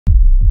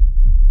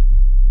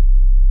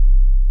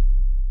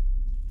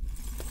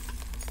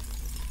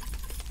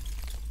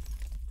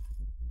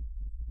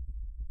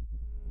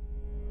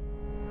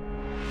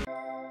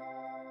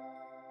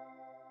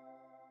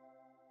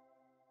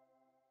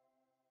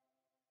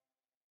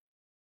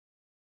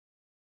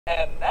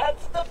And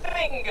that's the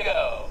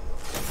bingo!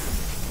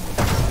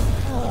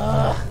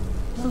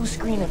 Blue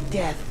screen of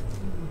death.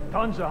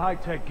 Tons of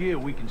high-tech gear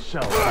we can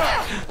sell.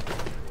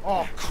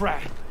 Oh,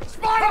 crap.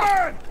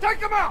 Spiderman! Take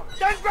him out!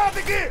 Then grab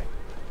the gear!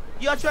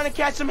 Y'all trying to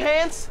catch some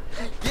hands?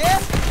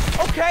 Yeah?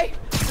 Okay,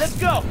 let's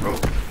go.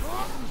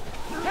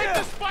 Take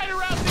the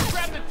spider out and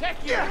grab the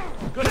tech gear!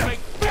 Gonna make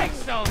bank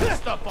selling this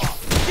stuff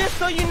off! Just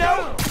so you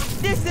know,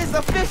 this is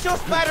official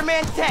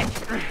Spider-Man tech.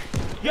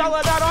 Y'all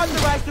are not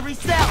authorized to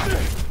resell.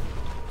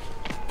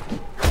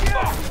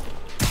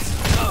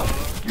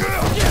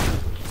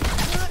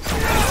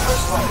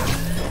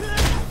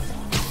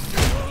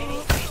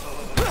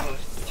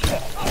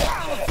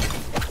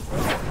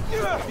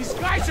 These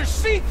guys are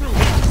see-through!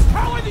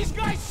 How are these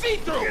guys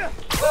see-through?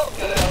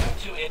 Welcome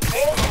to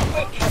Advanced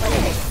Quick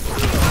Training.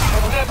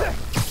 Remember,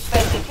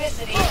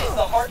 specificity is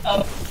the heart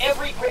of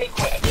every great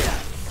quick.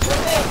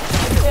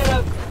 Instead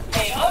of,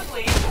 hey,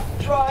 ugly,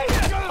 try,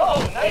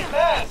 oh, nice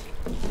mask.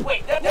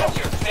 Wait, that's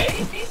your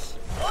face?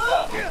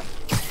 Ugh.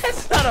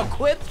 That's not a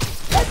quip.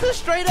 That's a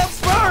straight-up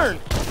burn.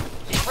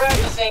 Keep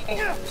practicing.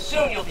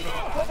 Soon you'll be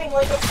equipping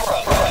like a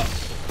pro.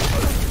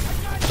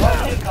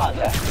 One new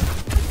contact.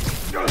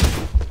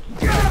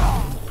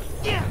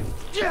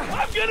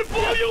 I'm gonna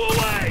blow you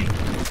away!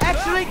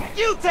 Actually,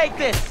 you take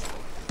this.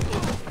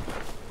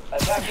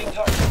 Attacking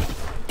target.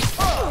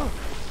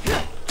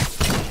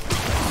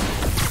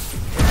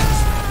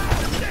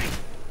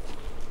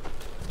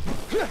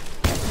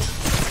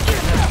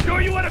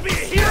 Sure you want to be a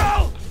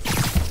hero?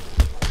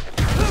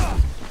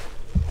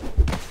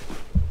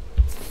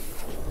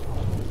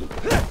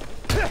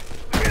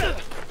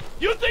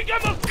 You think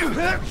I'm a...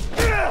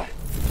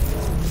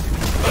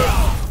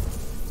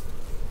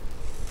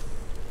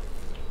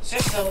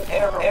 System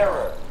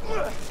error.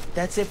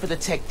 That's it for the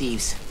tech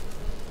thieves.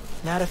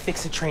 Now to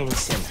fix a training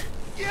sim.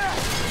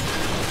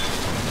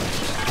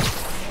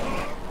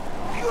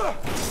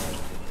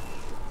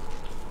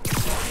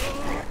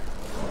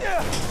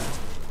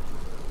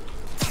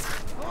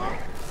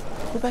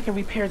 Hope I can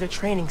repair the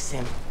training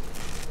sim.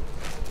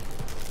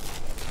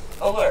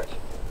 Alert.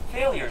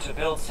 Failure to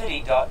build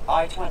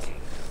city.I-20.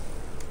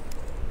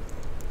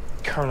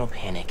 Kernel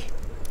panic.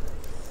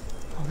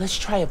 Well, let's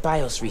try a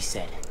BIOS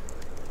reset.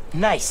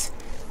 Nice!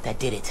 That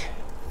did it.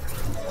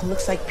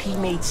 Looks like P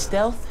made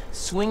stealth,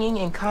 swinging,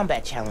 and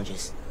combat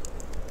challenges.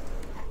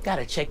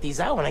 Gotta check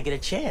these out when I get a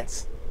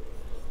chance.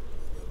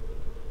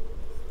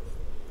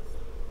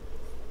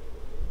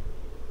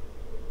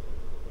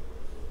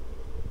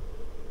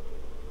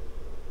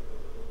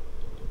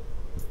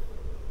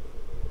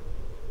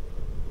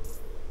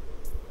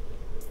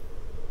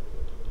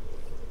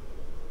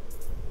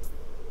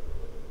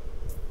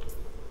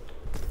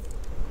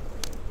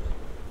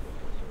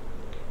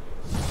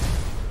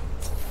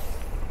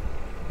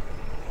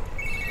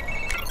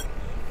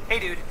 Hey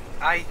dude,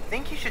 I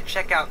think you should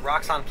check out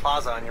Roxxon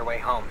Plaza on your way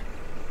home.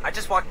 I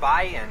just walked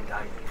by and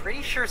I'm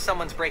pretty sure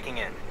someone's breaking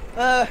in.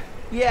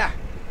 Yeah.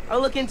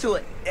 I'll look into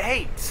it.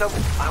 Hey, so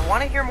I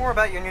want to hear more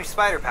about your new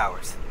spider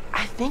powers.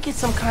 I think it's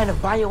some kind of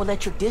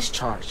bioelectric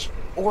discharge.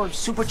 Or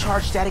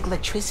supercharged static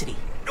electricity.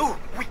 Ooh,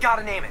 we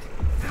gotta name it.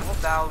 How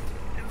about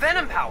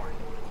Venom Power?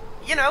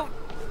 You know,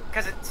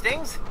 'cause it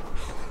stings.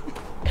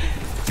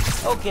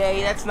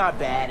 Okay, that's not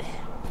bad.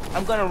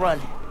 I'm gonna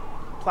run.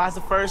 Plaza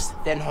first,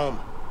 then home.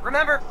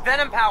 Remember,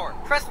 Venom Power.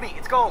 Trust me,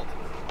 it's gold.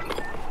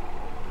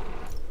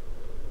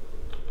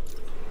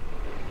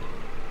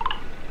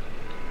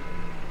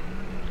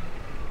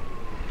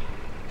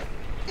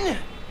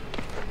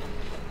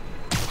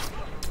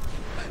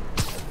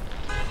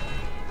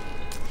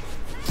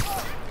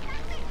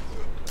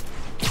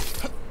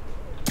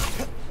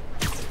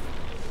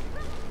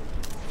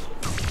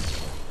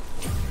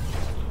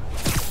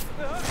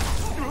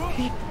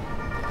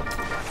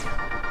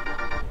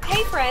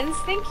 Hey friends,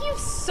 thank you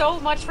so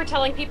much for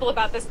telling people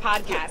about this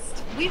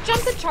podcast. We've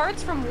jumped the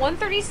charts from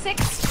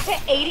 136 to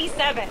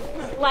 87.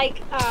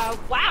 Like,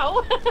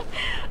 wow.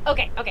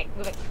 Okay,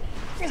 moving.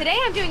 Today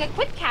I'm doing a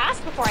quick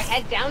cast before I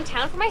head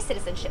downtown for my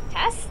citizenship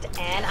test,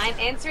 and I'm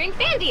answering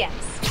fan DMs.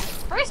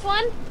 First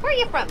one, where are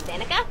you from,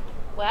 Danica?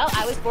 Well,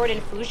 I was born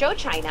in Fuzhou,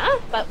 China,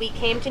 but we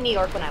came to New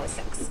York when I was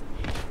 6.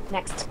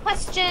 Next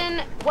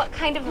question, what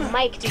kind of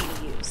mic do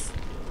you use?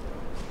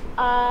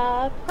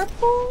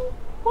 Purple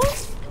one?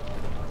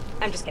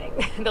 I'm just kidding.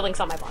 The link's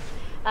on my blog.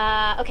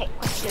 Okay,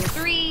 question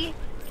 3.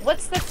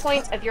 What's the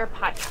point of your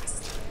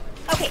podcast?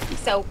 Okay,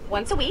 so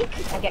once a week,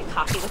 I get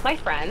coffee with my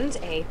friend,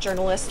 a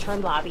journalist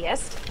turned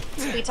lobbyist.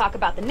 We talk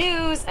about the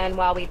news, and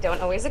while we don't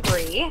always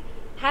agree,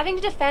 having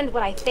to defend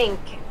what I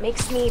think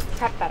makes me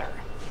prep better.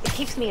 It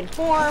keeps me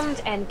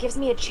informed and gives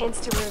me a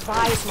chance to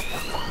revise my...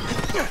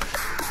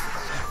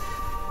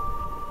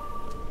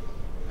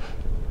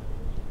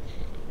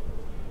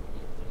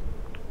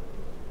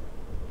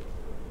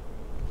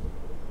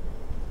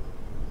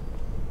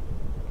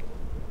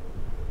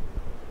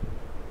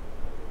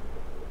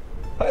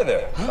 Hi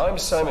there, I'm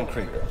Simon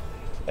Krieger,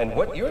 and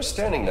what you're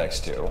standing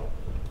next to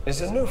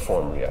is a new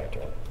form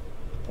reactor.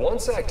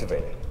 Once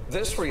activated,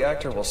 this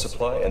reactor will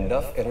supply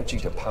enough energy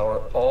to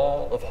power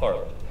all of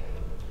Harlem.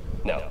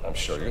 Now, I'm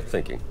sure you're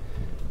thinking,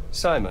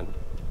 Simon,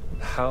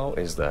 how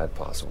is that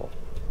possible?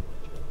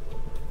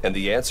 And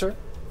the answer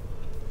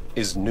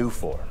is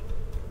Nuform.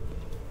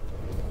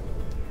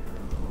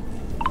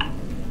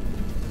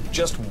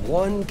 Just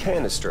one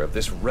canister of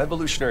this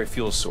revolutionary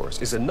fuel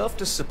source is enough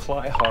to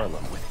supply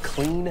Harlem with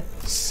clean,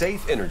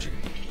 safe energy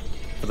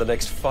for the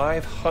next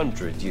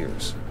 500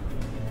 years.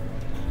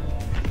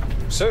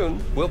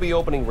 Soon, we'll be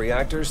opening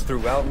reactors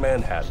throughout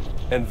Manhattan,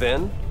 and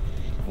then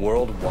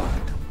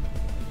worldwide.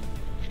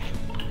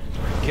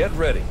 Get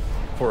ready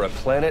for a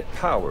planet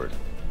powered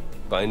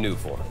by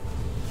Nuform.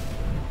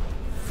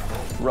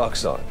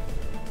 Roxxon,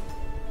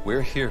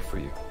 we're here for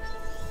you.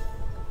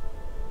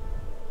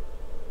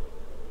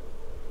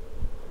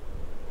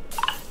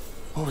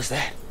 What was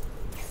that?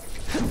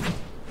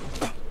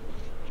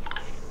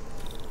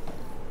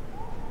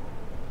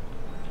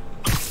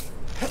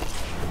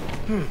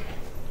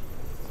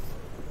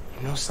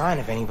 No sign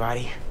of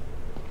anybody.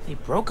 They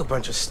broke a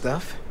bunch of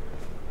stuff.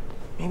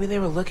 Maybe they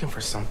were looking for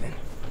something.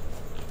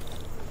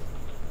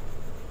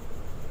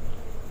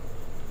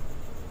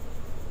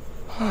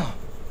 Huh.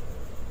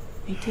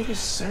 They did a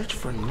search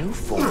for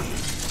Nuform.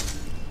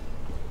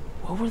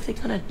 What were they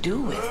gonna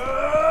do with it?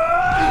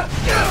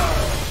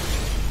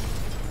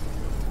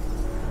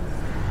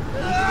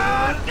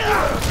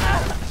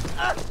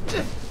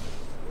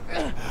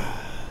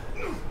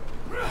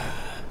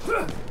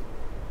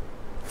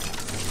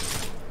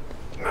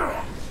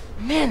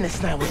 Man,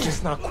 this night will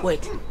just not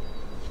quit.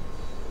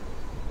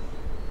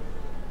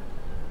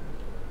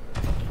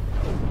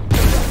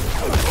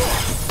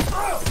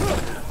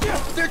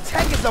 Their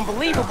tech is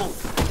unbelievable,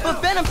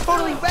 but Venom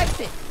totally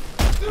wrecked it.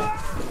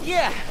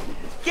 Yeah,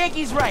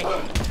 Genki's right.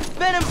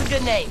 Venom's a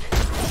good name.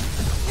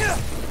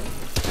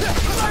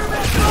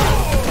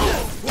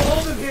 We'll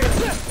hold him here.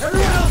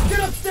 Everyone else, get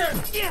upstairs.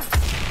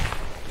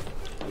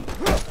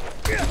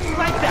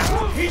 Like that.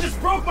 He just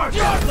broke my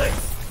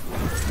gauntlets.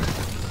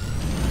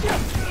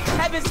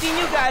 Haven't seen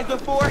you guys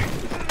before.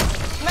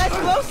 Nice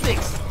glow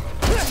sticks.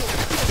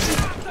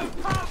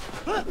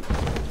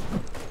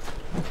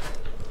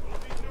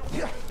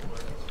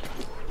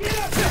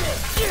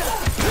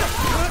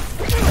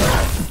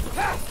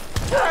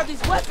 What are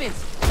these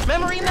weapons?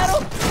 Memory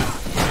metal?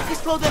 I can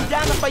slow them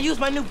down if I use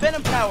my new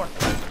Venom power.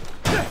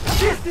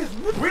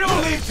 We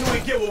don't leave till we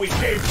get what we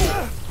came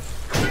for.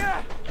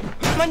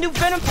 My new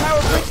Venom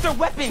power breaks their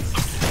weapons.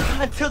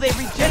 Until they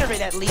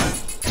regenerate, at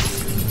least.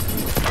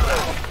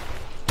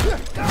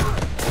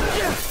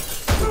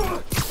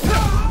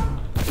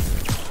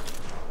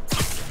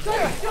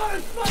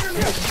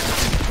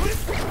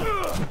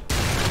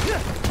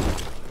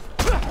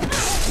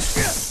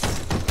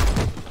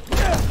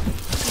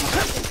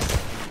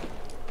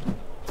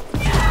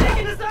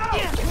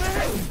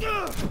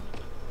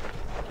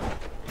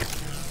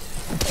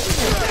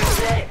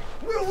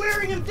 We're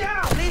wearing him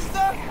down.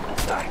 Lisa?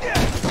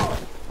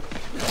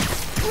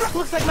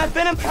 Looks like my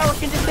Venom power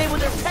can disable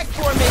their tech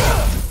for me.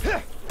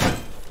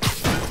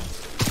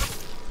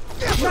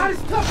 Not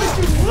as tough as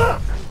you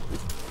look.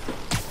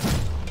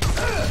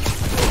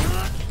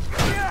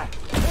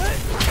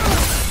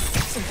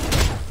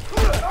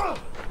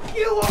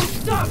 You won't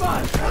stop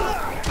us.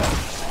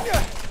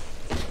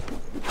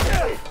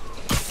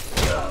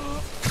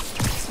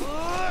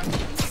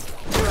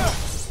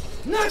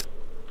 Not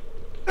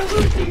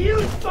losing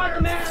you,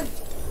 Spider-Man.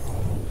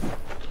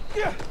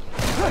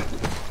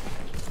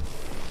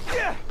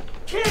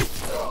 Kid.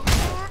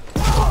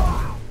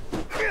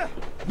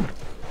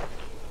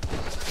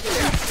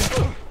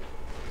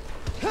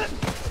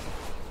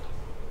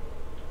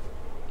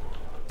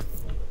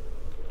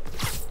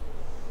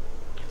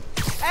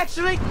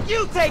 Actually,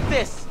 you take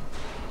this!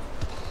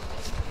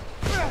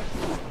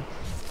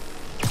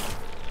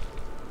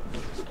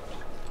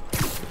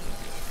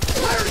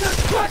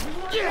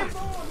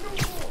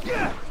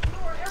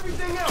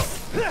 Everything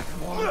else.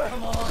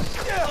 Come on.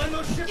 On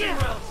those shipping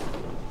routes.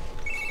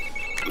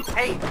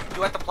 Hey,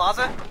 you at the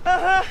plaza?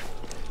 Uh-huh.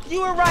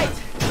 You were right.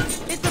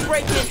 It's a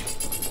break-in.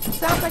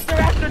 Sounds like they're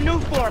after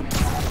Nuform.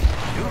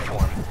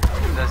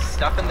 Nuform? The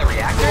stuff in the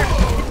reactor?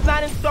 It's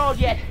not installed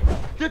yet.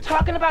 They're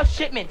talking about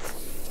shipments.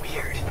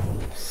 Weird.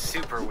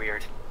 Super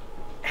weird.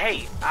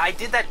 Hey, I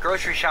did that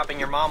grocery shopping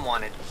your mom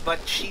wanted, but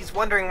she's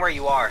wondering where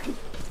you are.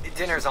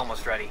 Dinner's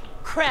almost ready.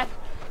 Crap.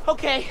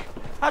 Okay.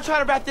 I'll try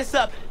to wrap this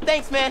up.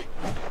 Thanks, man.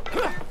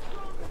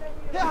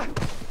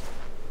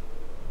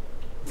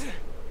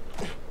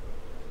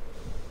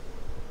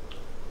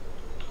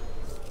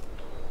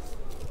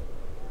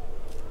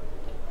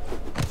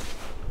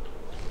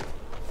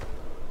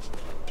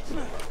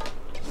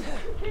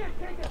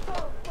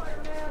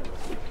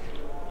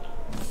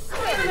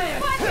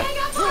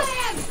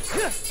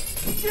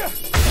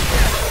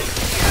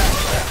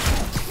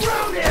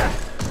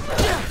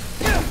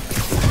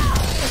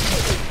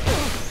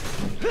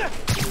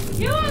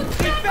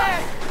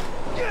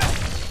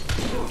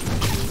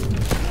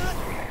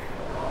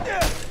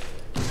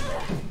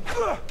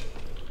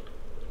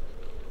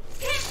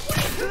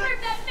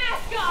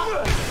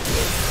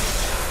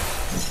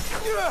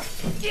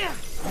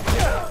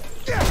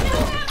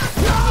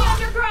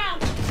 Underground!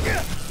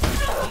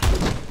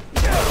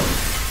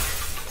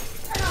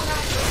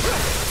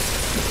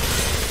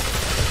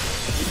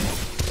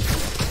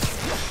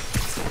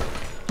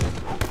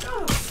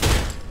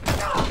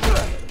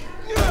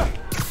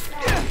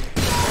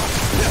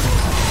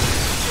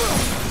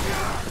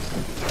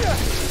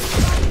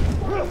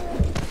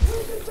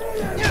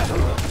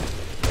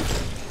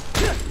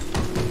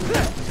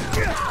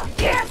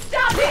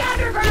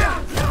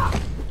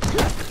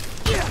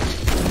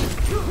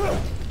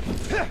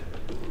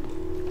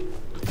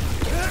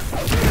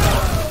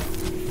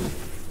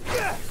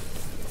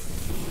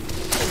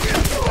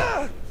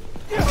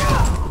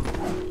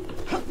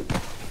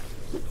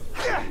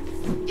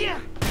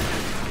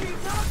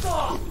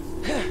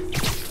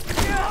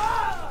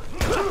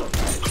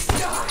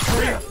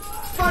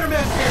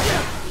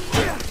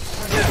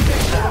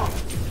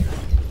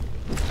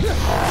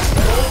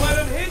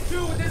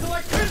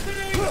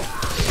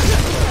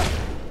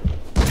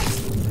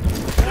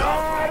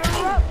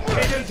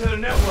 into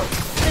the network.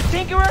 The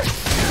Tinkerer?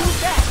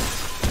 Who's that?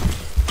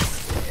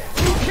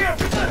 You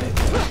can't...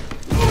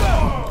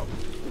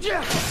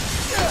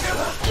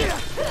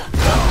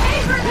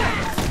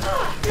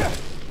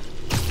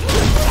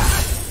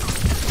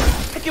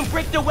 I can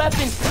break their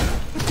weapons,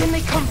 but then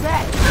they come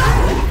back.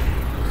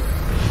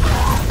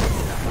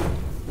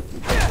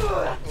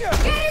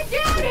 Get him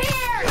down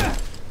here!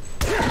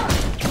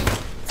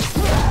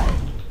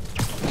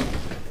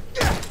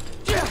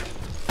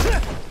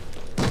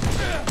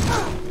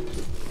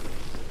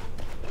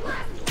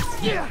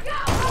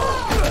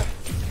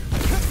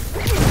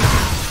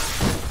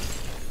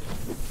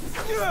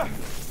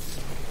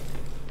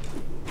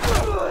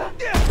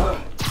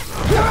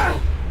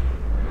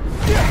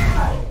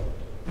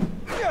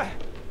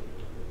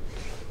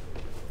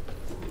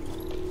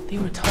 They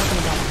were talking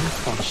about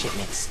uniform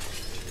shipments.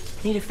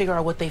 Need to figure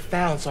out what they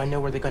found so I know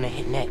where they're gonna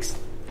hit next.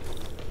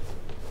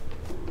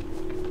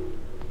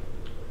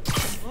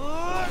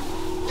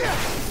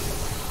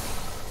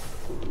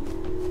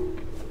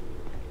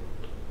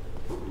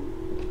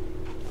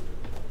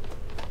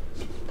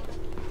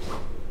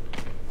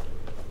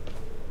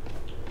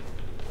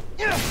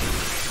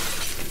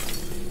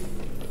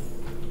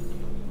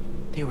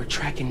 They were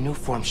tracking new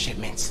form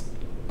shipments.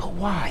 But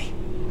why?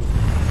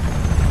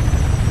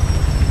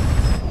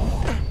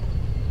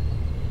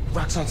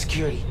 Rock's on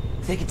security.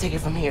 They can take it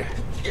from here.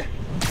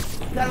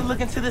 Gotta look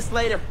into this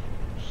later.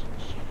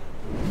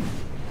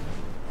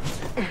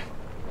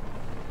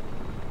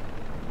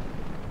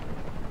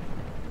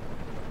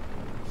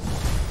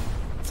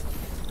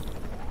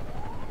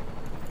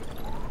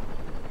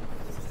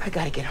 I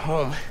gotta get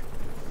home.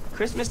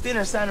 Christmas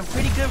dinner sounding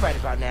pretty good right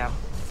about now.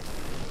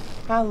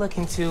 I'll look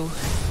into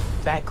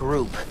that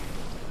group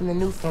and the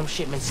new form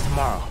shipments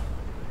tomorrow.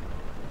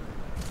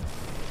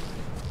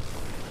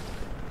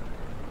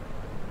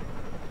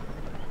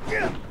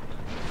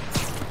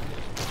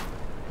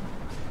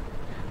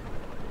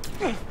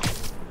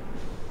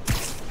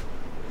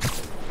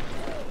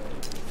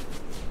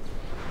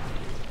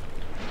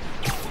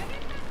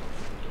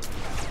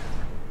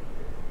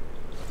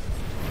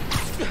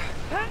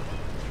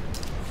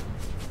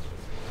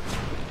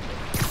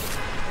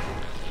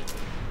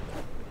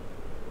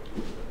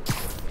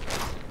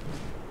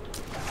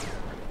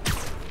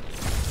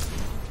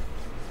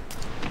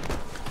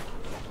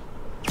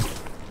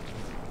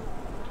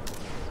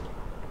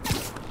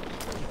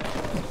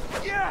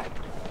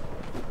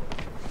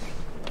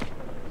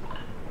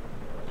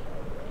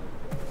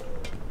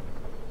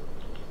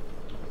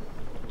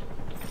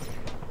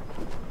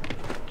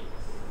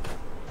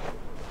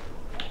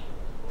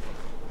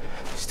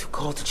 It's too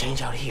cold to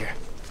change out here.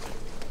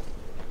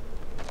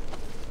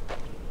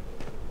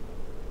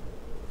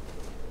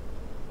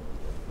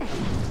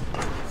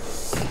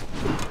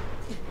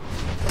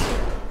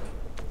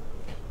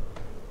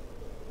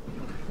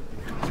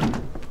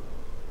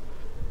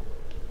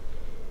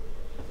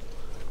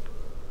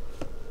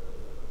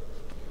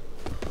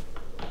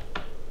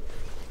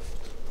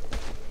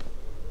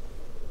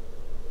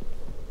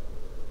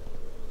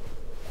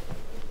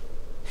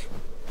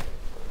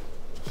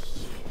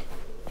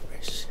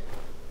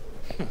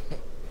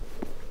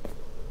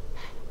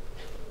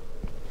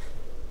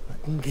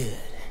 Looking good.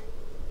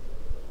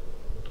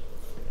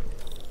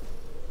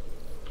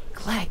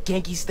 Glad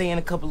Genki's staying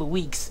a couple of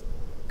weeks.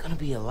 Gonna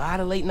be a lot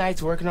of late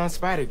nights working on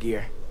spider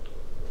gear.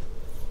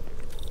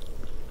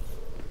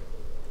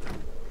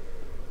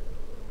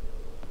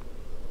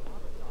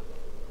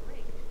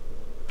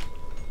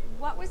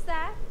 What was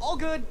that? All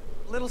good.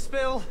 Little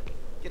spill.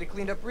 Get it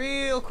cleaned up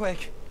real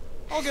quick.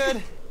 All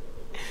good.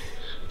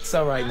 It's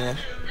alright, man.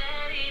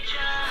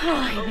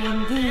 Ay,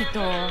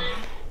 bendito.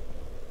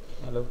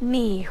 Hello.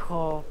 Mi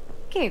hijo.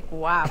 Qué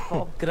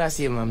guapo.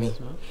 Gracias, mami.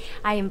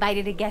 I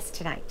invited a guest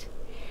tonight.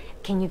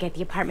 Can you get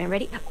the apartment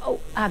ready?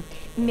 Oh,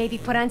 maybe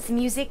put on some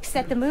music,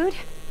 set the mood?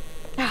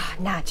 Ah,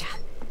 Naja.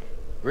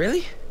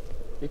 Really?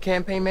 Your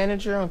campaign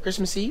manager on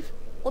Christmas Eve?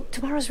 Well,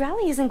 tomorrow's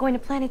rally isn't going to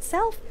plan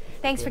itself.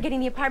 Thanks for getting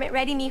the apartment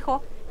ready,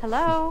 mijo.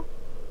 Hello?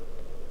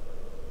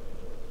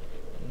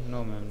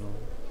 No, ma'am,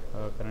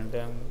 no. Currently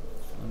I'm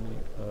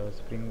on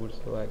spring boot,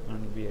 so I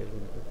can't be able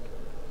to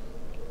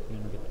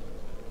get.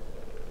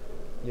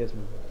 Yes,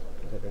 ma'am.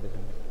 Saturday,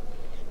 Sunday.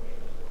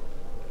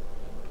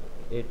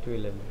 8 to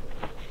 11.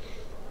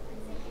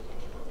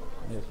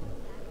 Yes, ma'am.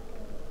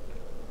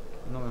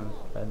 No, ma'am.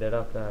 That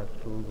after I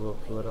have to go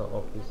to the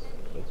office.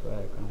 That's why I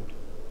can't.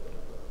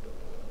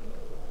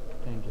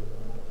 Thank you.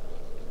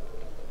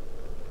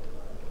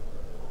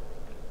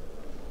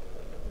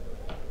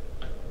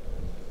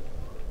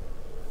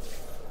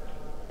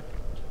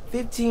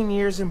 15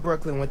 years in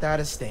Brooklyn without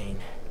a stain.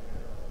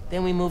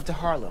 Then we moved to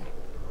Harlem.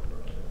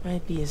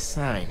 Might be a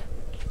sign.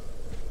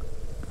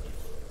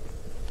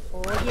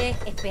 Oye,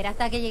 espera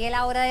hasta que llegue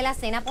la hora de la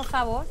cena, por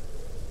favor.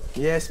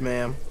 Yes,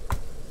 ma'am.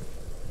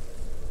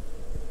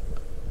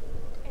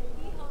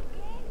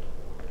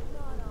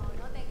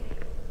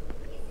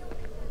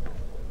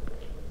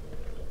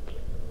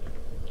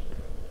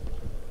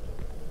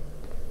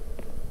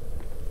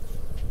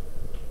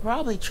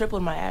 probably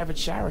tripled my average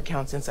shower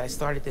count since I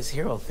started this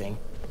hero thing.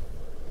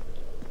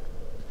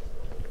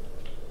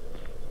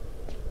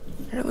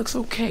 Hair looks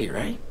okay,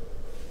 right?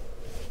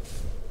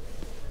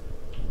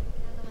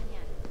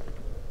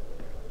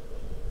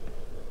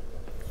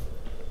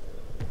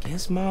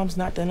 Guess Mom's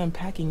not done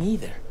unpacking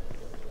either.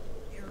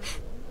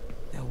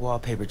 That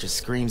wallpaper just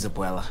screams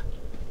Abuela.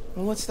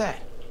 Well, what's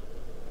that?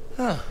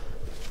 Huh.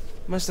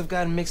 Must have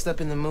gotten mixed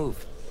up in the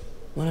move.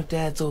 One of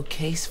Dad's old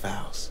case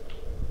files.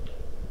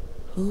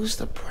 Who's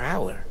the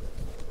Prowler?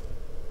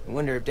 I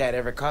wonder if Dad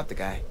ever caught the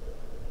guy.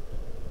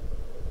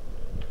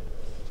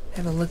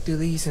 Haven't looked through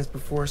these since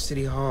before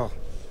City Hall.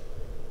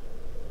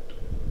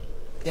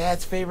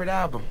 Dad's favorite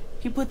album.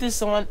 He put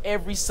this on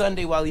every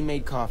Sunday while he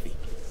made coffee.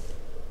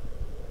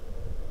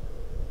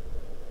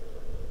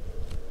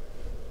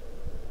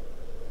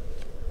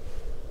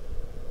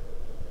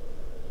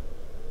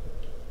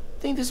 I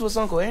think this was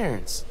Uncle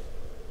Aaron's.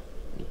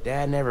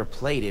 Dad never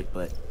played it,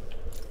 but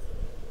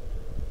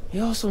he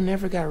also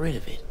never got rid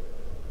of it.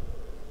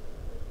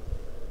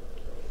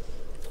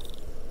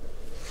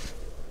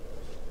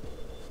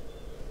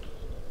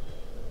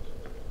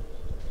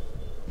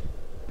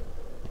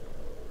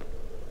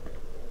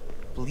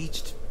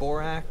 Bleached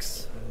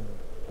borax.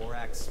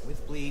 Borax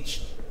with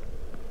bleach.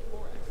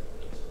 Borax.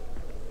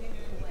 Hey, dude,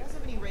 do you guys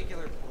have any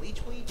regular bleach?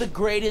 The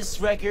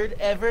greatest record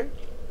ever?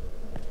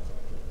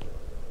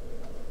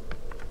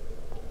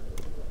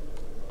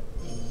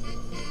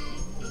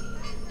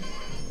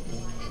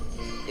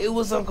 It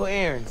was Uncle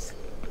Aaron's.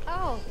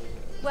 Oh,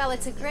 well,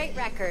 it's a great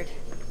record.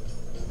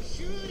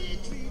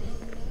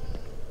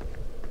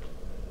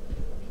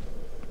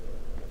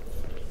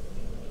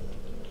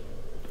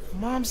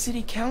 Mom's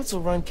city council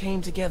run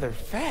came together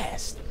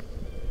fast.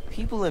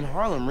 People in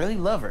Harlem really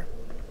love her.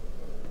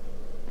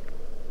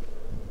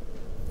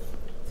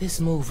 This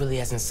move really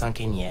hasn't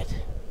sunk in yet.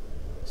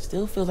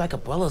 Still feels like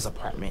Abuela's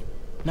apartment,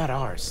 not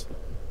ours.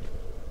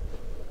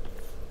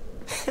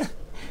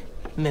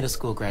 Middle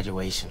school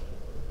graduation.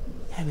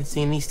 Haven't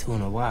seen these two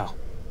in a while.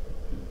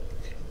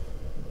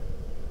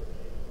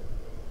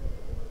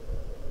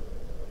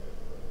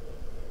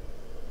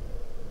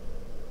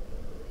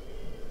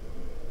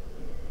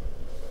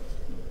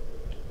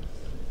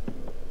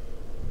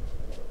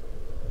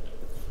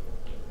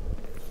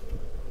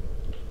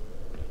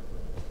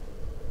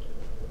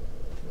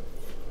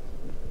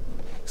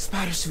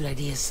 Spider suit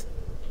ideas.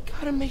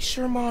 Gotta make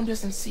sure Mom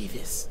doesn't see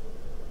this.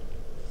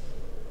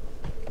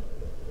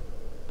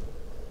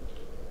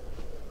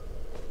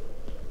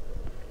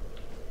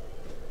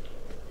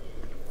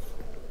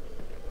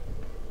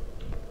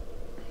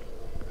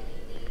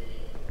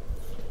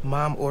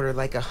 Mom ordered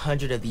like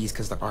 100 of these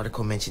because the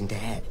article mentioned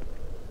Dad.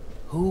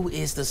 Who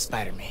is the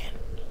Spider-Man?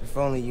 If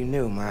only you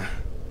knew, Ma.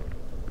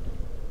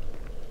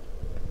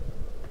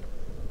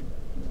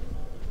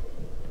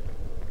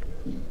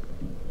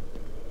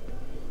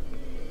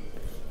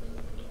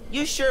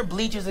 You sure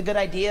bleach is a good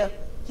idea?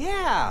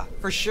 Yeah,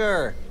 for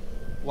sure.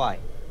 Why?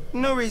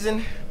 No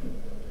reason.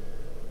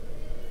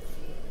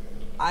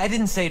 I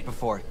didn't say it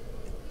before.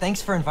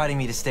 Thanks for inviting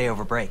me to stay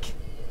over break.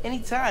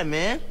 Anytime,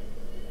 man.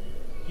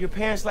 Your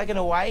parents like in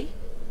Hawaii?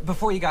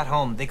 Before you got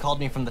home, they called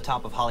me from the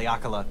top of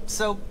Haleakala,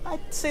 so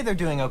I'd say they're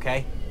doing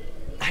okay.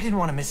 I didn't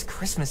want to miss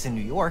Christmas in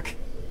New York.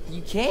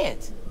 You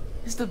can't.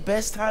 It's the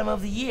best time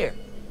of the year.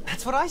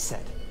 That's what I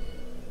said.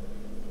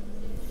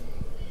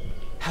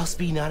 How's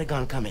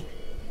Speednotagon coming?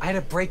 I had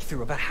a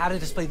breakthrough about how to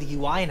display the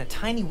UI in a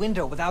tiny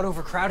window without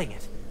overcrowding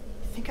it.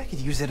 I think I could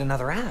use it in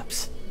other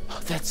apps.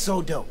 Oh, that's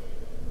so dope.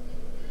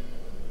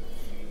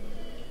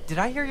 Did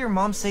I hear your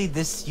mom say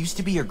this used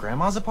to be your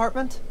grandma's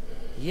apartment?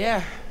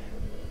 Yeah,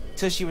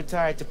 till she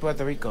retired to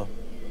Puerto Rico.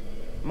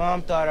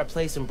 Mom thought our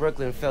place in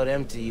Brooklyn felt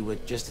empty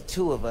with just the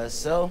two of us,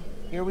 so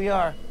here we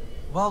are.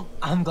 Well,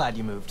 I'm glad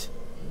you moved.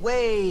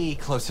 Way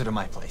closer to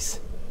my place.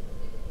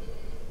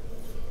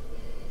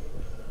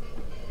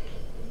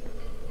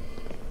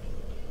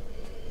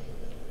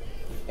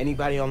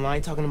 Anybody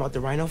online talking about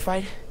the Rhino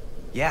fight?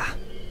 Yeah,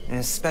 and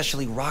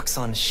especially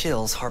Roxxon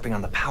shills harping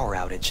on the power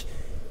outage.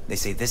 They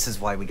say this is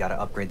why we gotta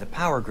upgrade the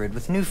power grid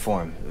with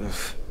Newform.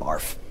 Ugh,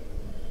 barf.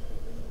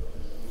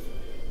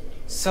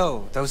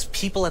 So, those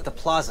people at the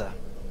plaza,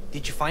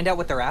 did you find out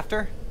what they're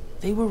after?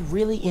 They were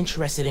really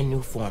interested in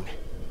Newform.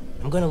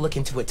 I'm gonna look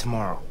into it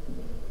tomorrow.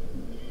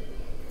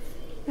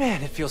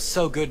 Man, it feels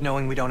so good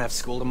knowing we don't have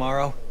school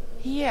tomorrow.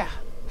 Yeah.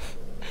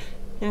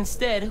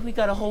 Instead, we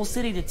got a whole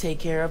city to take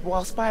care of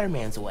while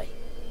Spider-Man's away.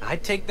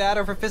 I'd take that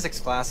over physics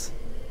class.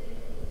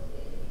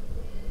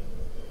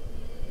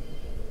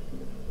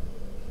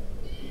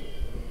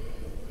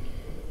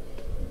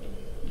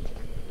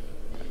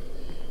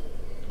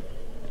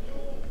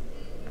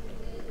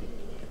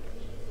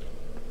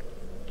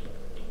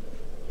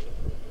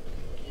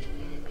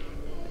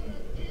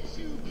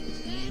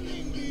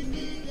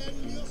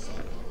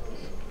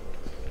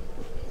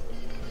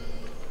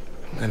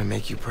 I'm gonna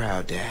make you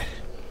proud, Dad.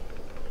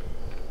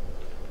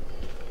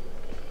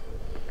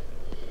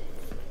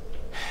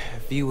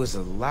 View was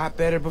a lot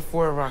better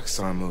before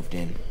Roxxon moved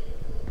in.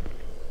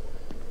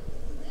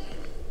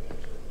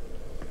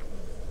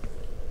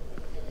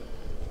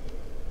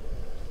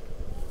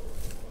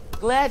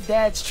 Glad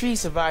Dad's tree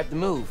survived the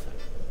move.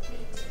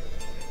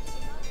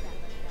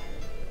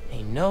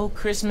 Ain't no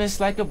Christmas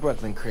like a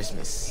Brooklyn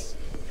Christmas.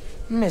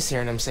 Miss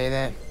hearing him say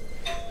that.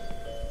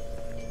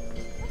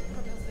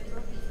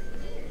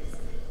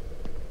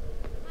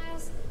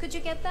 Miles, could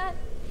you get that?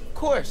 Of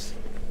course.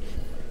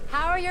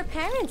 How are your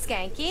parents,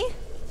 Genki?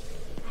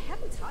 I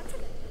haven't talked to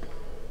them.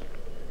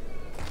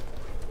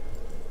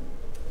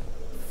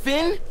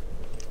 Finn?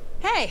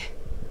 Hey,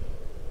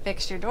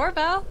 fixed your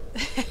doorbell.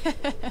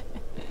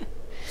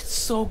 It's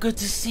so good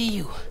to see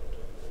you.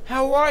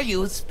 How are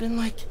you? It's been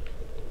like...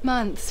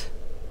 Months.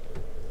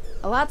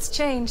 A lot's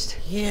changed.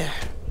 Yeah,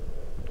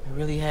 it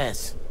really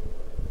has.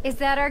 Is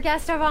that our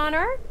guest of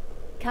honor?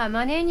 Come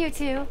on in, you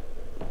two.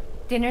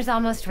 Dinner's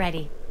almost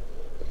ready.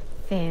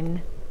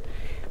 Finn,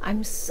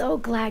 I'm so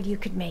glad you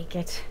could make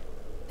it.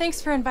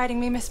 Thanks for inviting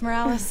me, Miss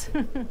Morales.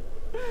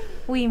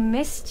 We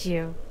missed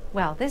you.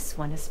 Well, this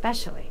one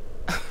especially.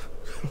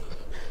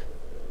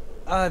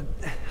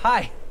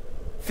 Hi.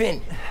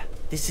 Finn,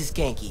 this is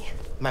Genki,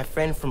 my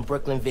friend from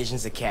Brooklyn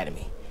Visions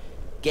Academy.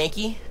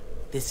 Genki,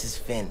 this is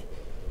Finn,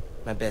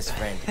 my best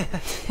friend.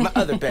 My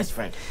other best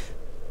friend.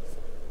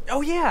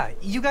 Oh yeah,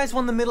 you guys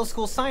won the middle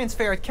school science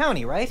fair at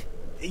County, right?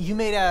 You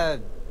made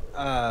a...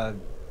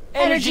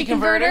 Energy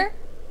converter?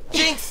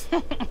 Jinx!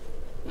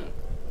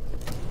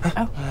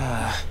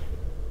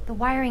 The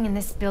wiring in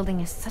this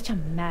building is such a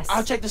mess.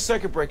 I'll check the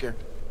circuit breaker.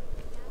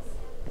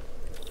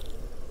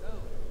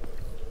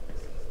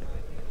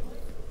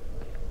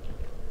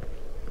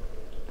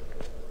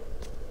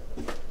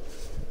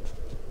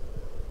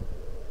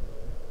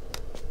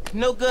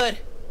 No good.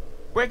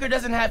 Breaker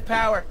doesn't have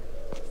power.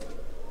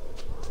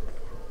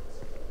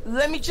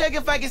 Let me check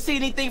if I can see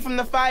anything from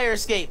the fire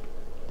escape.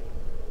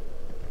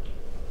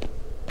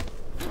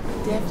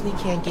 Definitely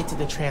can't get to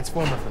the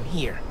transformer from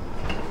here.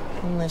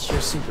 Unless you're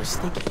super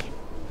sticky. Can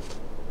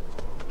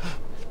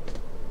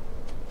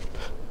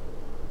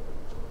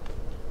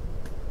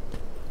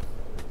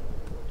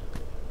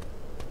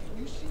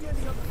you see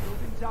any other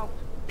buildings out?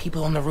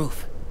 People on the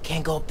roof.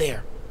 Can't go up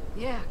there.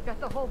 Yeah, got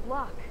the whole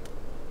block.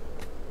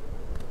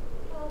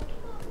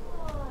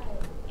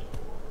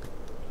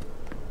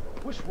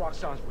 Wish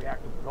Roxxon's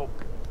reactor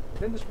broke.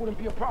 Then this wouldn't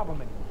be a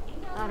problem anymore.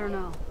 I don't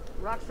know.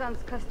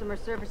 Roxxon's customer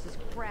service is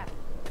crap.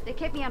 They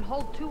kept me on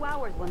hold 2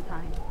 hours one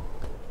time.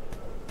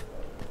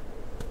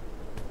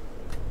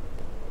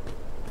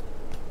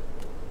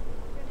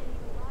 We're gonna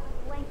need a lot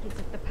of blankets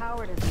if the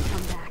power doesn't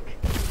come back.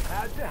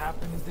 Had to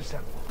happen in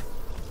December.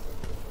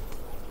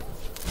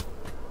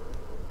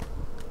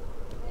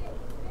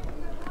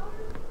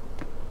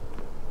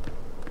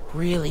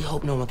 Really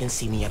hope no one can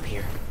see me up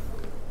here.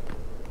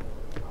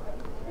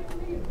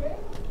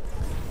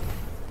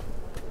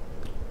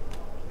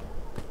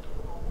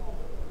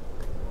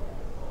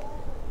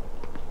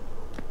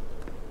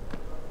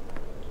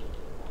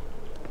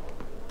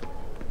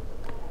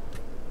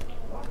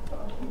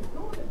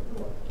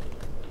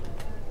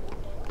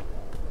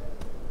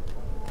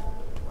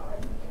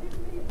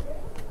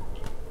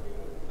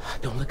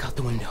 Don't look out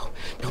the window.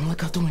 Don't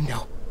look out the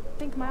window.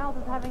 Think Miles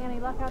is having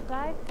any luck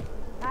outside?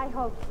 I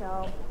hope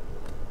so.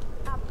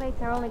 Hot plates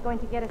are only going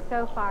to get us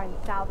so far in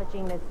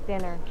salvaging this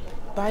dinner.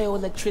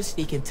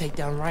 Bioelectricity can take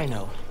down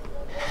Rhino.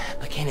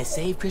 But can it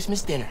save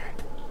Christmas dinner?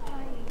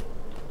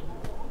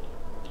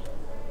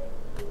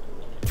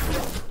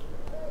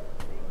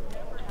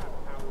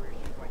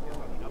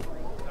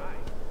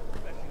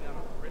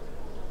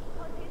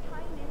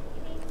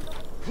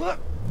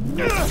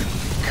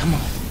 Come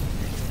on.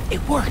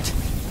 It worked.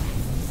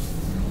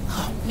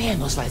 Oh man,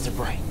 those lights are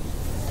bright.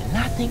 Did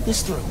not think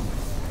this through.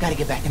 Gotta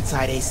get back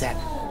inside ASAP.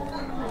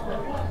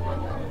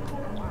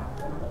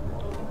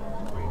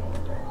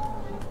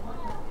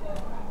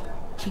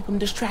 Keep them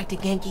distracted,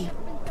 Genki.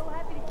 I've been so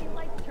happy to see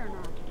lights turn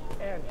on.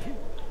 And heat.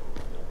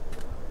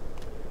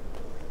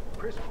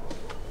 Christmas.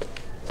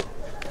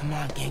 Come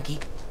on,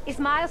 Genki. Is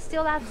Miles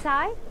still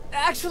outside?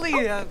 Actually,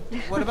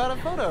 what about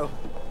a photo?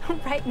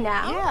 Right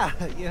now? Yeah,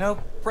 you know,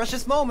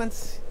 precious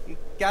moments. You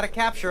gotta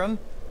capture them.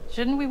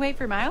 Shouldn't we wait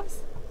for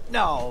Miles?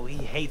 No, he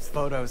hates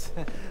photos.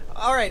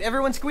 All right,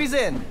 everyone squeeze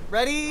in.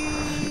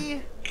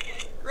 Ready?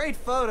 Great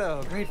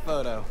photo, great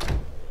photo.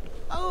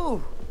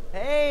 Oh,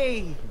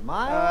 hey,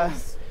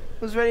 Miles.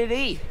 Who's ready to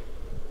eat?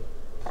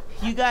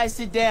 You guys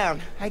sit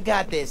down. I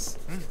got this.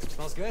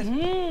 Smells good.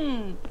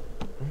 Mmm.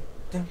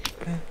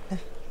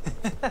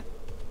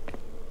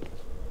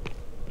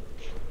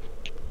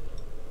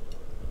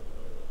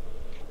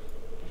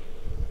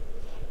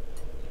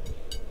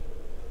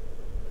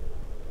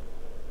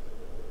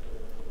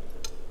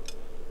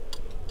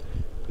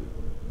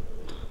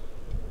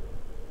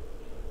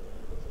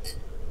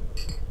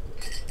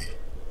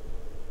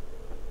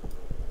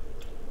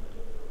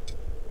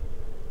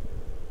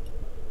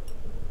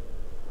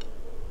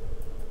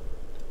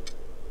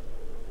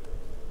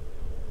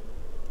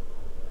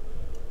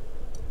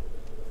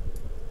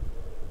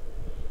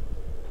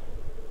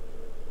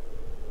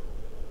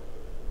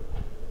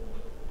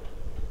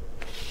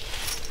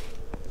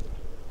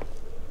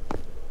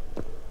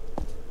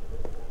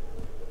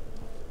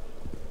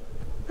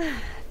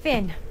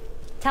 Finn,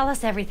 Tell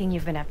us everything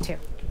you've been up to.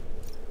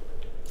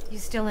 You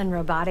still in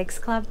robotics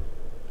club?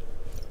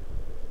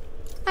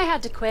 I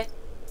had to quit.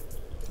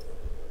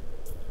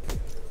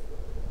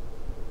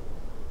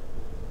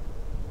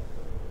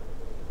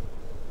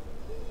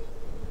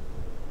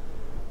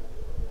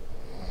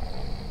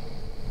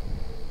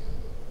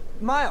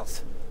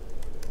 Miles,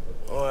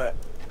 What?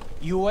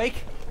 you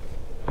awake?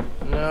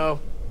 No.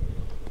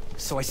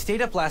 So I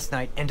stayed up last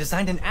night and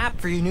designed an app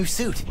for your new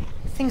suit.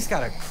 Thing's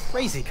got a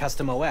crazy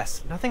custom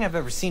OS, nothing I've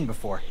ever seen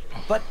before.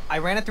 But I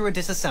ran it through a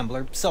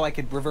disassembler so I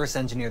could reverse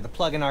engineer the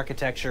plugin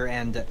architecture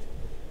and...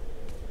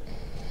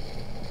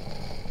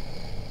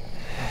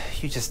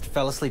 You just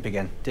fell asleep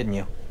again, didn't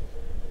you?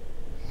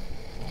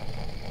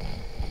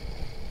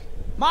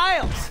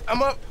 Miles!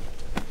 I'm up.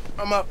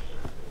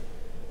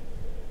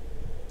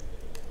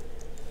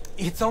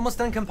 It's almost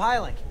done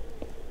compiling.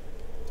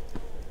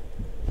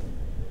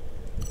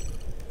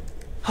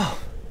 Oh,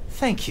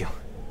 thank you.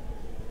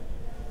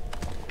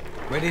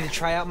 Ready to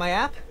try out my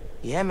app?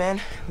 Yeah, man.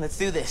 Let's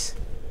do this.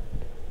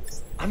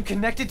 I'm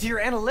connected to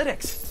your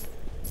analytics.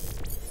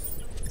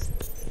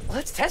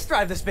 Let's test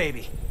drive this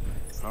baby.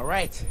 All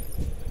right.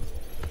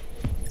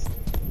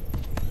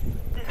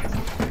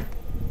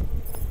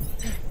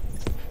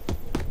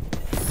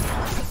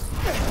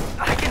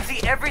 I can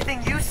see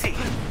everything you see.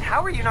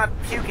 How are you not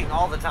puking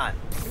all the time?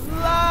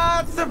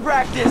 Lots of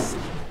practice.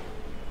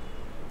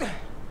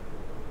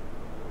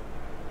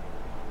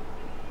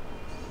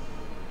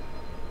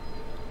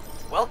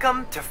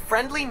 Welcome to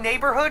Friendly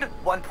Neighborhood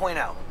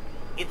 1.0.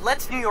 It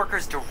lets New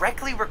Yorkers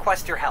directly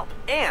request your help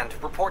and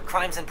report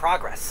crimes in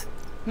progress.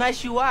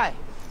 Nice UI.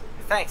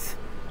 Thanks.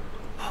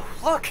 Oh,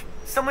 look!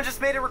 Someone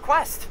just made a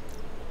request.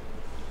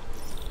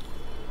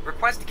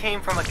 Request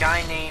came from a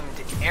guy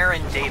named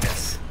Aaron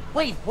Davis.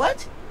 Wait,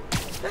 what?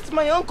 That's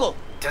my uncle.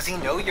 Does he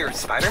know you're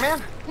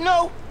Spider-Man?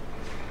 No.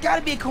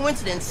 Gotta be a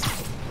coincidence.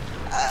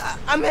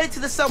 I'm headed to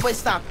the subway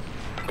stop.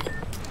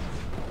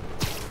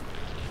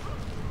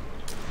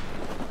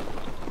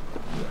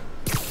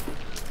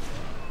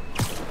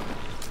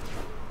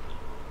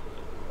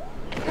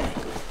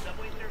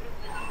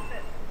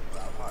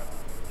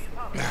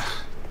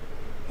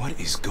 What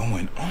is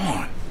going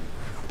on?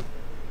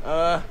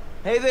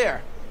 Hey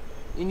there.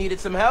 You needed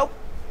some help?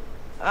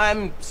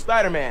 I'm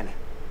Spider-Man,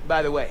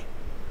 by the way.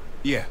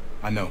 Yeah,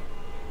 I know.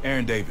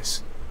 Aaron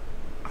Davis.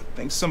 I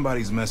think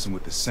somebody's messing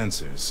with the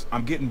sensors.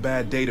 I'm getting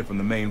bad data from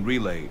the main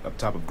relay up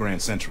top of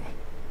Grand Central.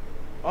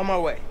 On my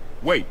way.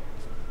 Wait!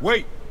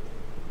 Wait!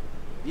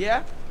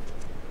 Yeah?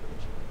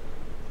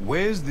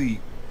 Where's the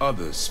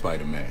other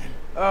Spider-Man?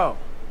 Oh,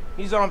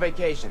 he's on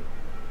vacation.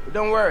 But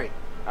don't worry,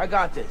 I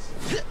got this.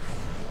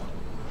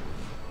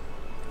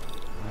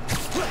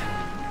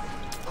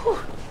 Whew,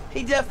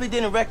 he definitely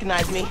didn't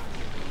recognize me.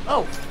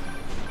 Oh,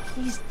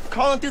 he's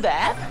calling through the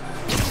app?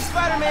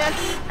 Spider-Man!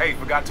 Hey,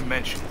 forgot to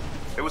mention.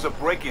 There was a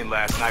break-in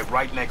last night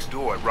right next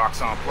door at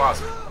Roxanne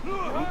Plaza.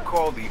 A group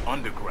called the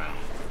Underground.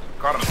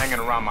 Caught him hanging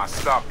around my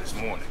stop this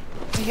morning.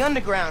 The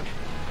Underground.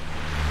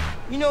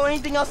 You know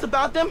anything else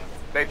about them?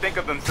 They think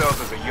of themselves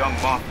as a young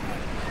mafia.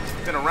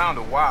 Been around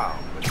a while,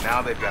 but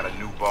now they've got a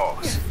new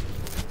boss.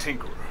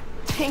 Tinkerer.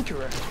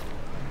 Tinkerer.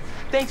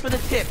 Thanks for the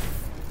tip.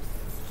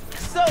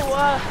 So,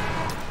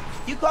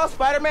 you call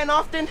Spider-Man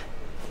often?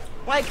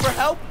 Like, for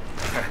help?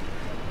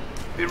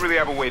 Didn't really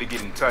have a way to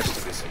get in touch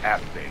with this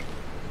app thing.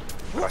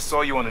 But I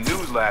saw you on the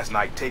news last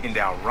night taking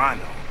down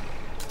Rhino.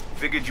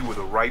 Figured you were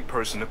the right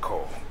person to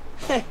call.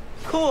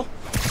 Cool.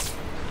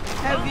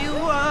 Have you,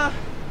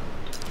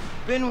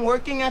 been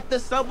working at the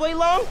subway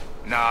long?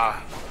 Nah,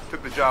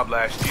 took the job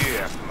last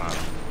year after my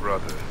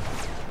brother.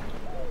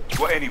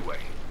 Well, anyway,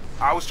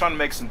 I was trying to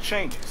make some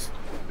changes.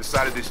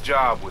 Decided this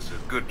job was a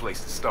good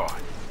place to start.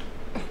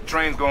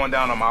 Trains going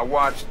down on my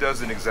watch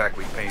doesn't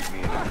exactly paint me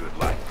in a good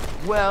light.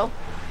 Well,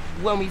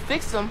 when we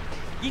fix them,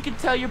 you can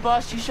tell your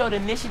boss you showed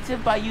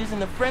initiative by using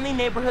the Friendly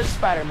Neighborhood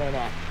Spider-Man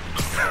app.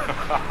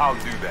 I'll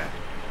do that.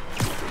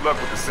 Good luck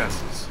with the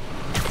sensors.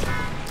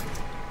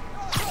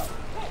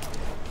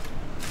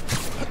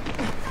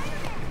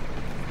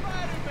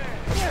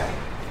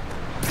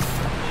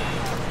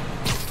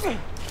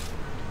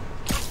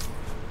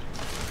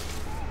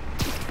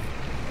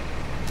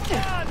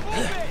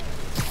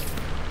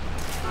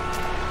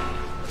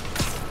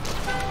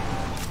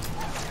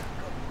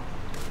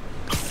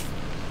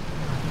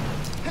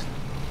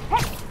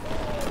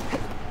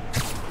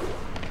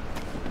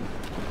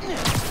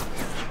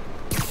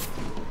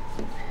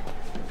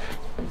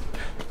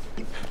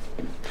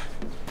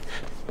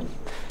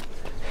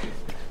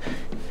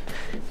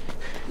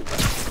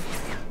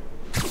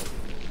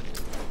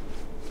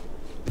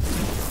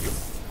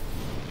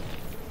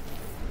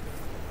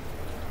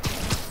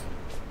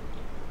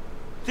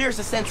 There's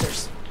the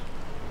sensors.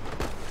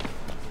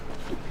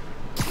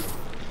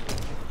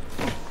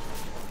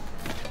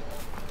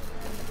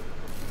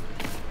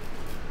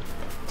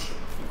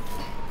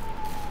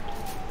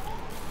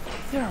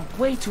 There are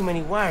way too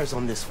many wires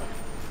on this one.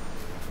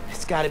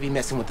 It's gotta be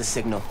messing with the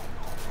signal.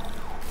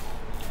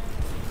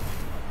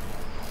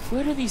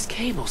 Where do these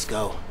cables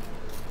go?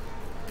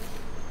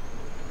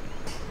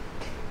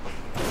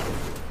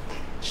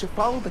 should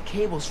follow the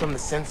cables from the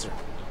sensor.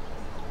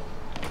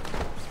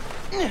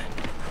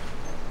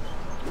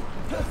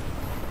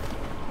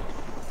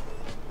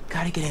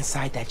 Gotta get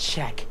inside that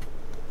shack.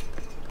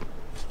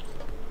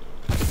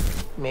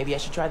 Maybe I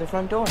should try the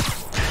front door.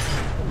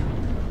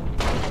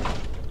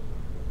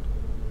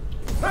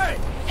 Hey!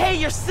 Hey,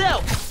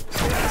 yourself!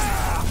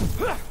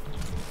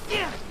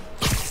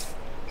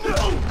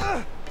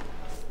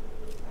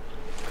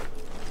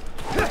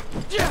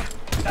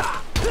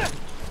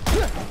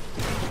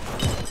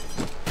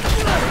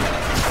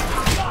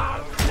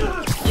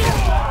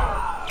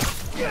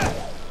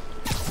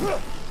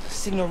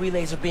 Signal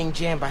relays are being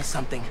jammed by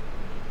something.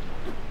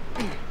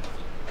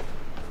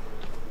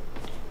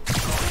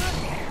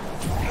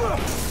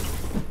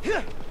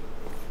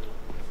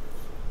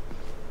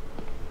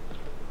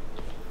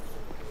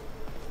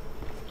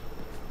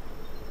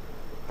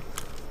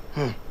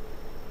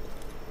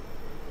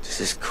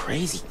 This is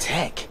crazy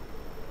tech.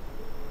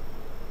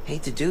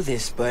 Hate to do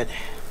this, but...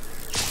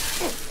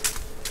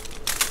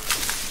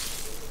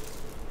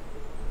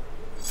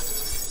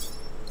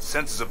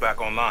 Sensors are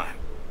back online.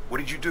 What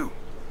did you do?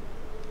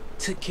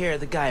 Took care of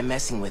the guy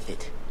messing with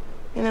it.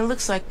 And it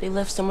looks like they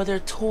left some of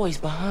their toys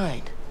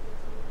behind.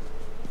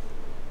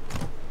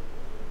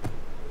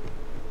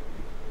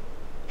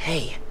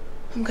 Hey,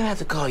 I'm gonna have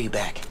to call you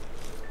back.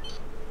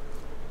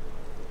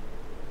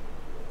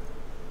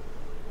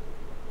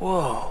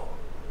 Whoa.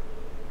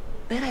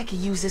 Bet I could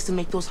use this to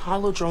make those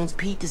holo drones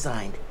Pete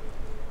designed.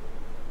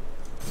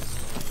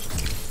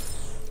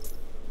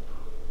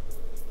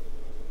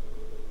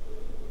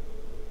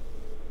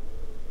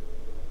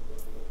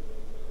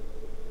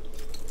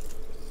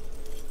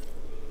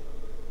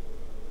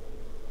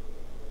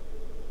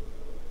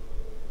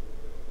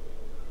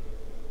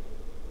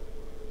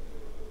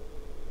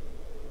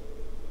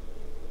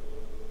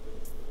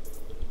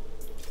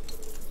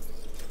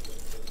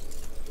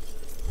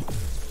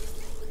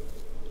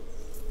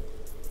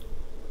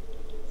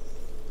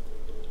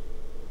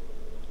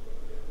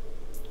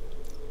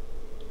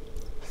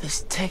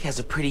 This tech has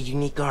a pretty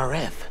unique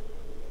RF.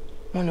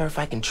 Wonder if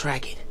I can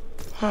track it.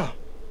 Huh.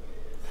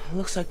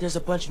 Looks like there's a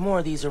bunch more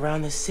of these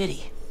around this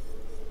city.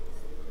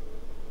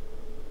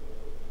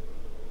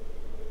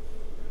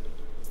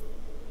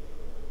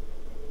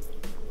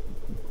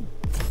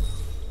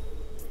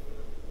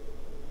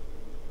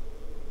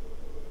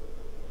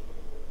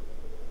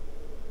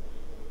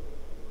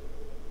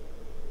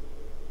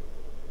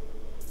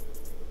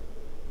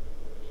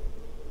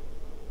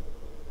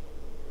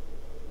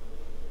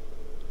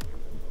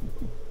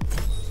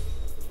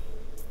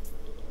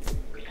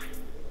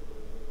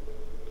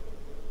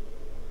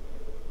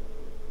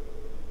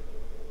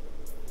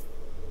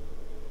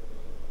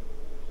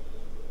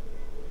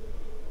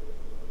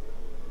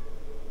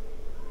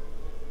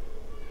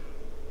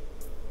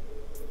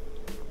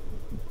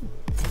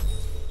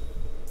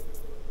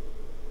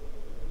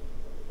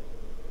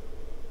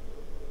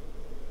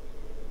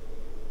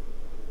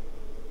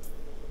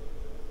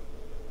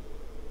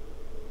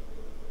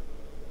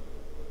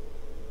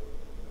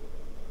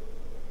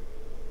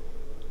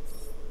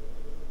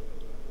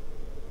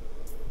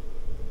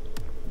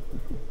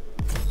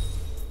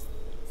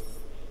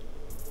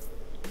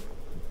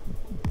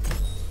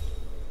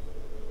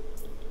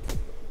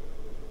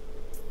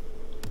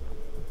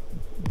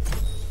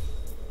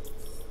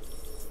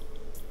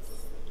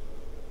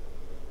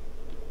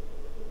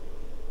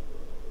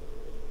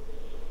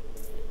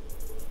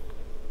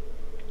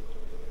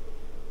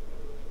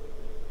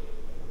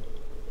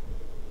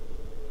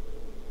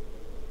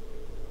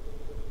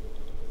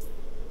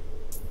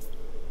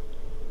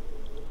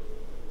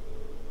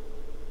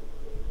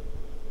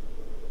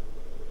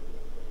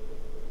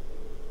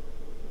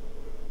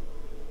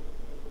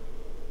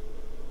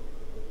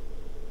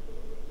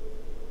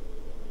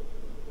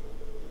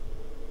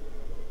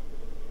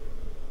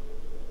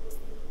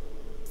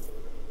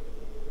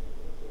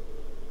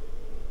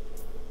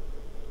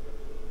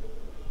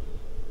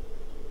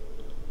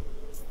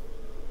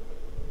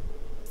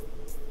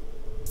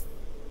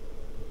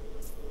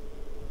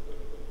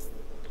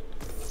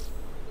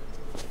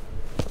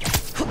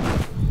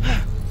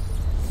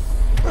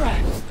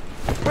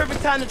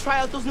 Perfect time to try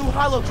out those new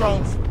holo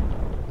drones.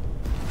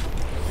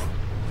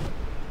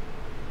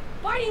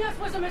 Fighting us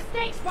was a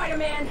mistake,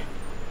 Spider-Man!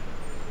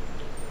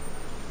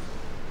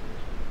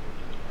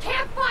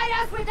 Can't fight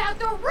us without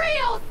the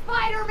real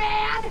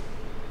Spider-Man!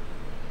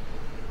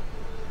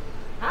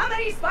 How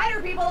many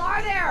spider people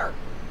are there?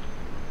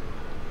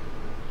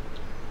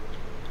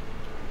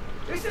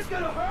 This is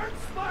gonna hurt,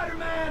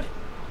 Spider-Man!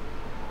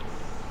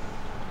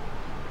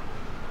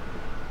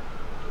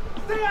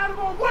 Stay out of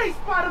our way,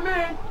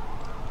 Spider-Man!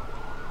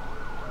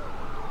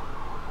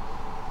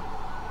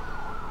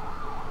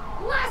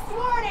 Last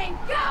warning!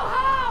 Go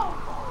home!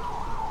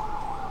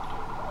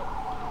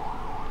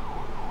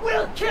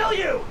 We'll kill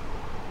you!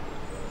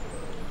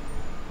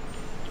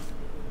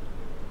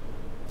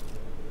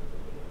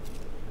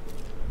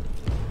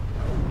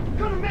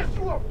 Gonna mess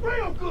you up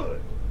real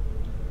good!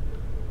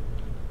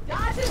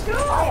 Dodge is good!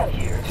 I am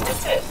here to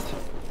assist.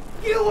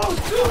 You won't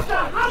choose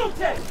the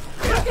holotech!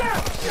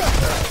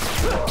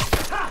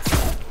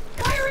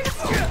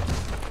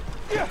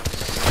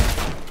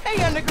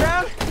 Hey,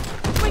 Underground!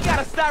 We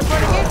gotta stop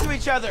running into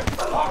each other!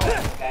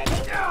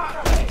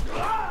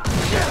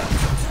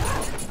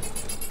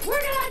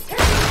 We're gonna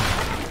take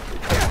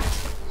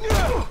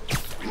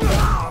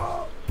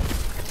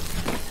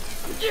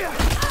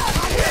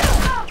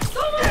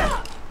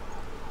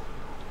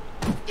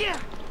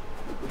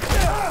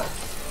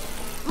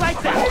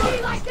Like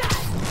that! like that!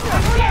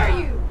 How dare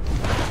you!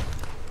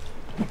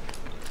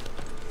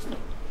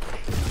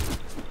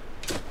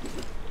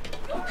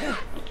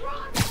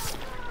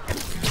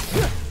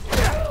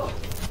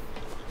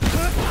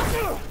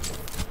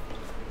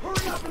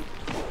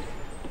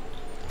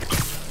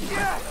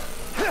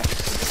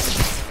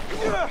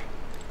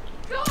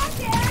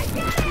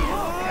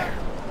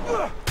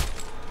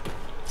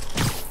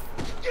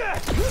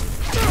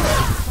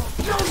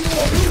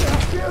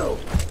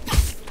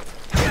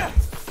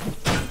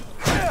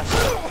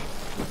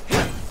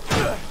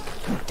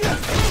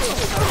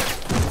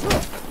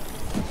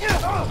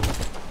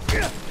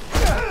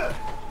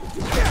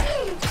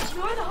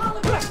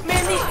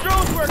 Man, these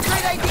drones were a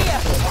great idea!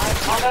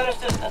 Combat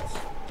assistance.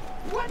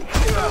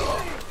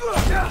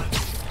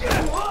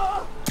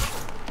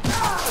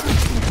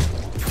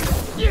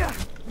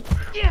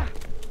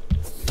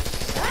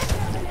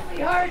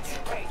 Definitely hurt.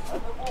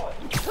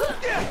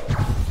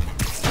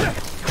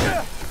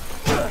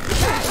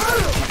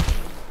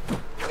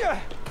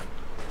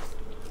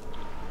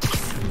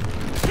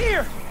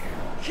 Here!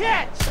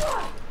 Catch!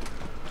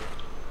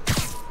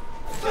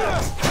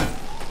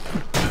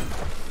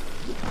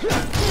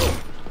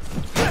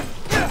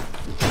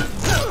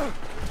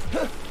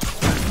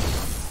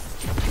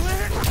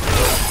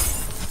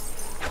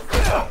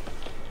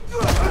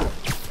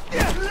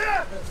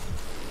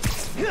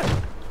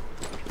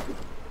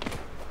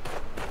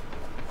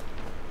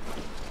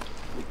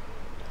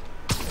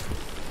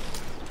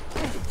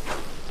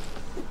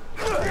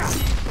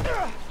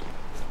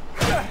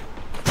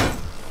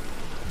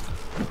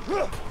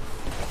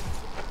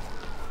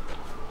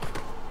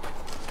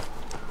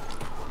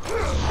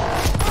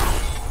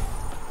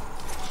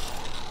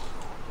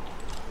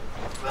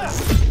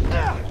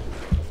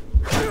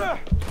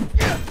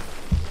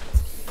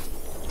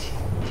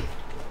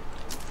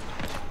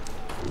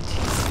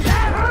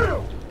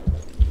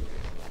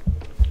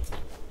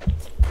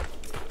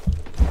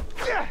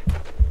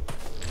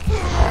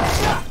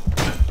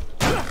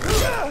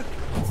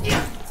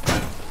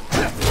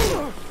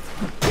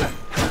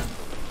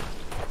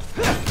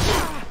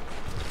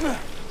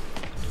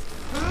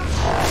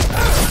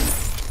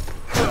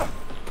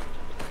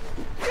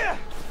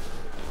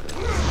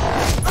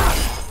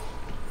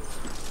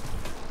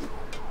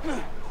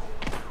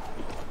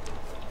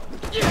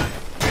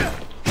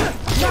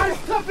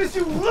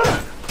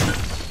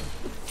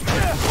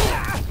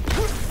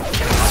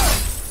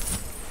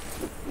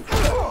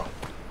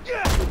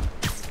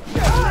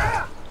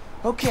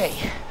 Okay.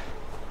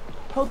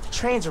 Hope the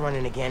trains are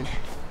running again.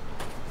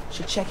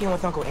 Should check in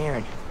with Uncle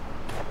Aaron.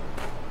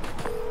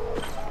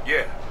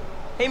 Yeah,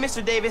 Hey,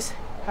 Mr. Davis.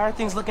 How are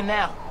things looking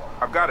now?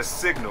 I've got a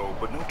signal,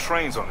 but no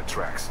trains on the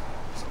tracks.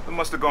 Something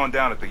must have gone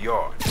down at the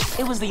yard.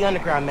 It was the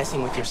Underground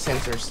messing with your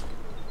sensors.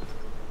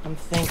 I'm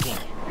thinking.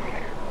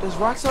 Does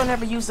Roxxon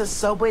ever use a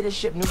subway to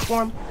ship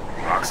Nuform?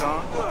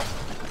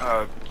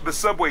 Roxxon? The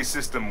subway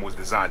system was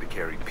designed to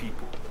carry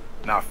people,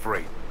 not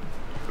freight.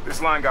 But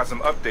this line got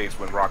some updates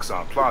when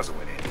Roxxon Plaza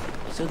went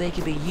in. So they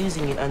could be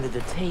using it under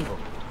the table.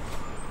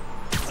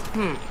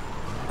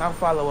 I'll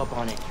follow up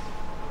on it.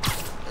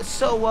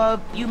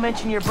 So, you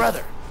mentioned your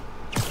brother.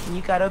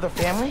 You got other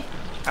family?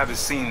 Haven't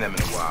seen them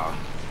in a while.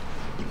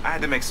 I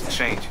had to make some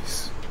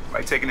changes,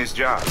 like taking this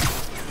job.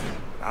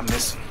 I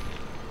miss him,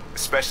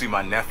 especially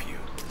my nephew.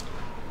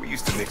 We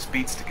used to mix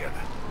beats together.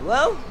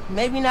 Well,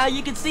 maybe now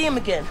you can see him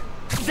again.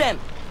 Zen,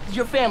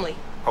 your family.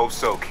 Hope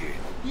so, kid.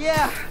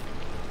 Yeah.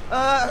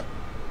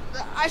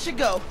 I should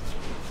go.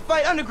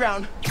 Fight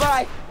Underground.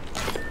 Bye.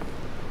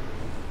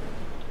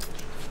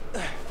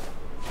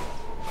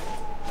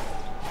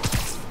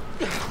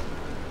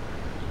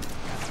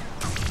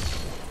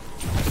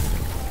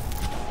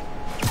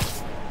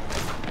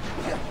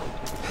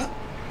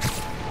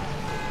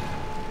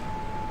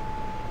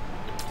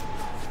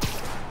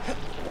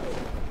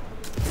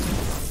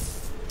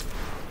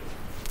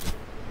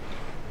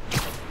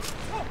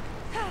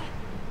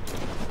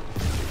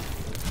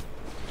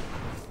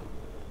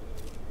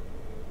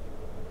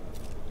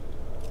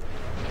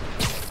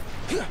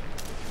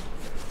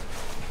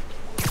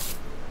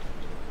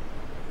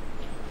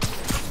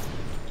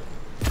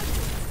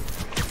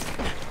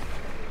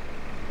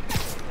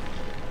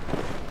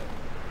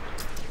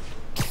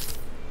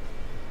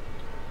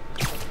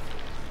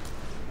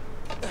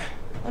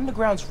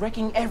 Underground's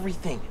wrecking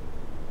everything.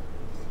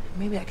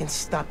 Maybe I can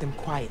stop them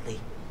quietly.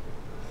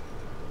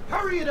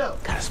 Hurry it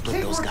up! Gotta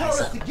split those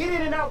guys up. To get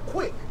in and out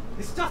quick.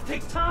 This stuff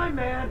takes time,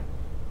 man.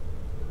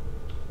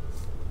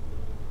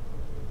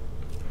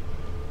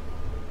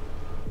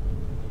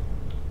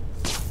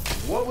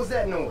 What was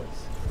that noise?